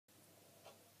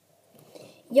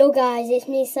Yo guys, it's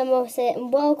me Samuel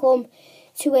and welcome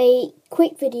to a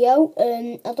quick video.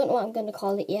 I don't know what I'm going to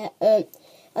call it yet.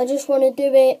 I just want to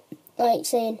do it like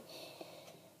saying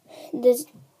there's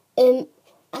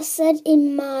I said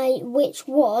in my which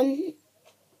one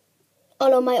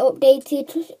on my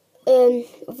updated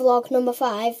vlog number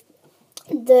 5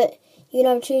 that you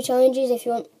know 2 challenges if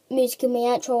you want music in my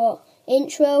outro or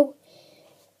intro.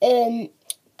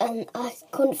 And I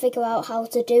couldn't figure out how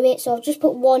to do it, so I've just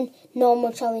put one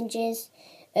normal challenge in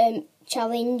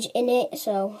it.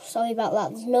 So sorry about that.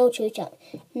 There's no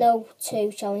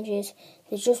two challenges.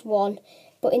 There's just one.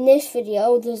 But in this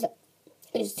video, there's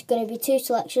going to be 2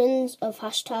 selections of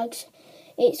hashtags.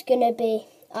 It's going to be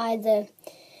either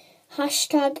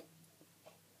hashtag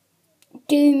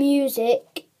do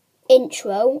music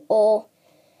intro or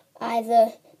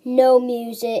either no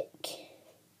music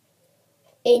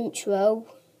intro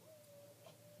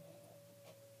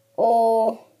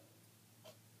or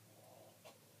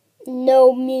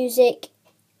no music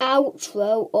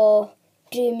outro or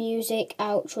do music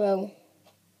outro.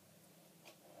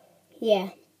 Yeah,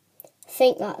 I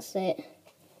think that's it.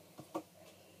 I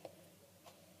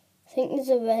think there's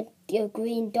a red or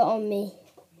green dot on me.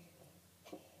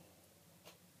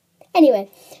 Anyway,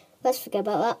 let's forget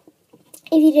about that.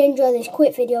 If you did enjoy this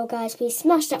quick video, guys, please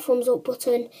smash that thumbs up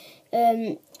button.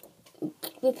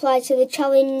 Reply to the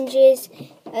challenges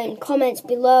and comments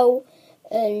below.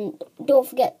 And don't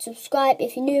forget to subscribe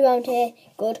if you're new around here.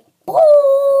 Goodbye.